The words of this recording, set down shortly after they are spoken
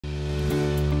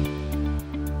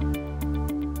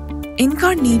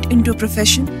Incarnate into a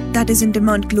profession that is in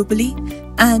demand globally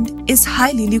and is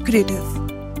highly lucrative.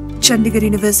 Chandigarh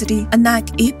University, a NAC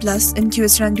A+ in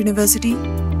QS ranked university,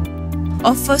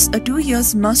 offers a 2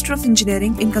 years Master of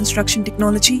Engineering in Construction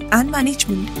Technology and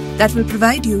Management that will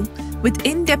provide you with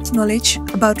in-depth knowledge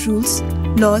about rules,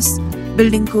 laws,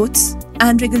 building codes,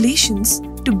 and regulations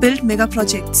to build mega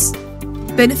projects.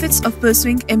 Benefits of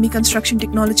pursuing ME Construction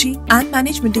Technology and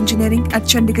Management Engineering at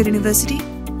Chandigarh University.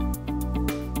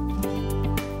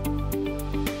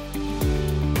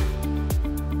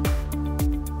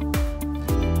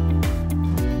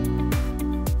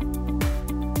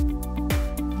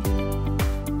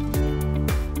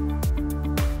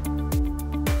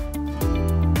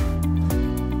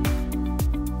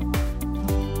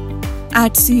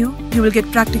 At CU, you will get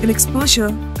practical exposure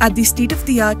at the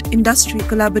state-of-the-art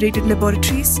industry-collaborated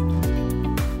laboratories,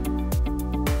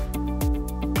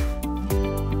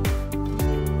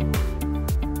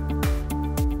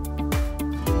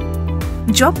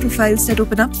 job profiles that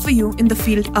open up for you in the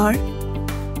field are: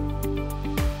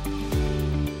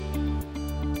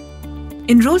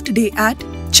 enroll today at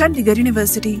Chandigarh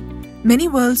University. Many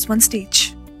worlds, one stage.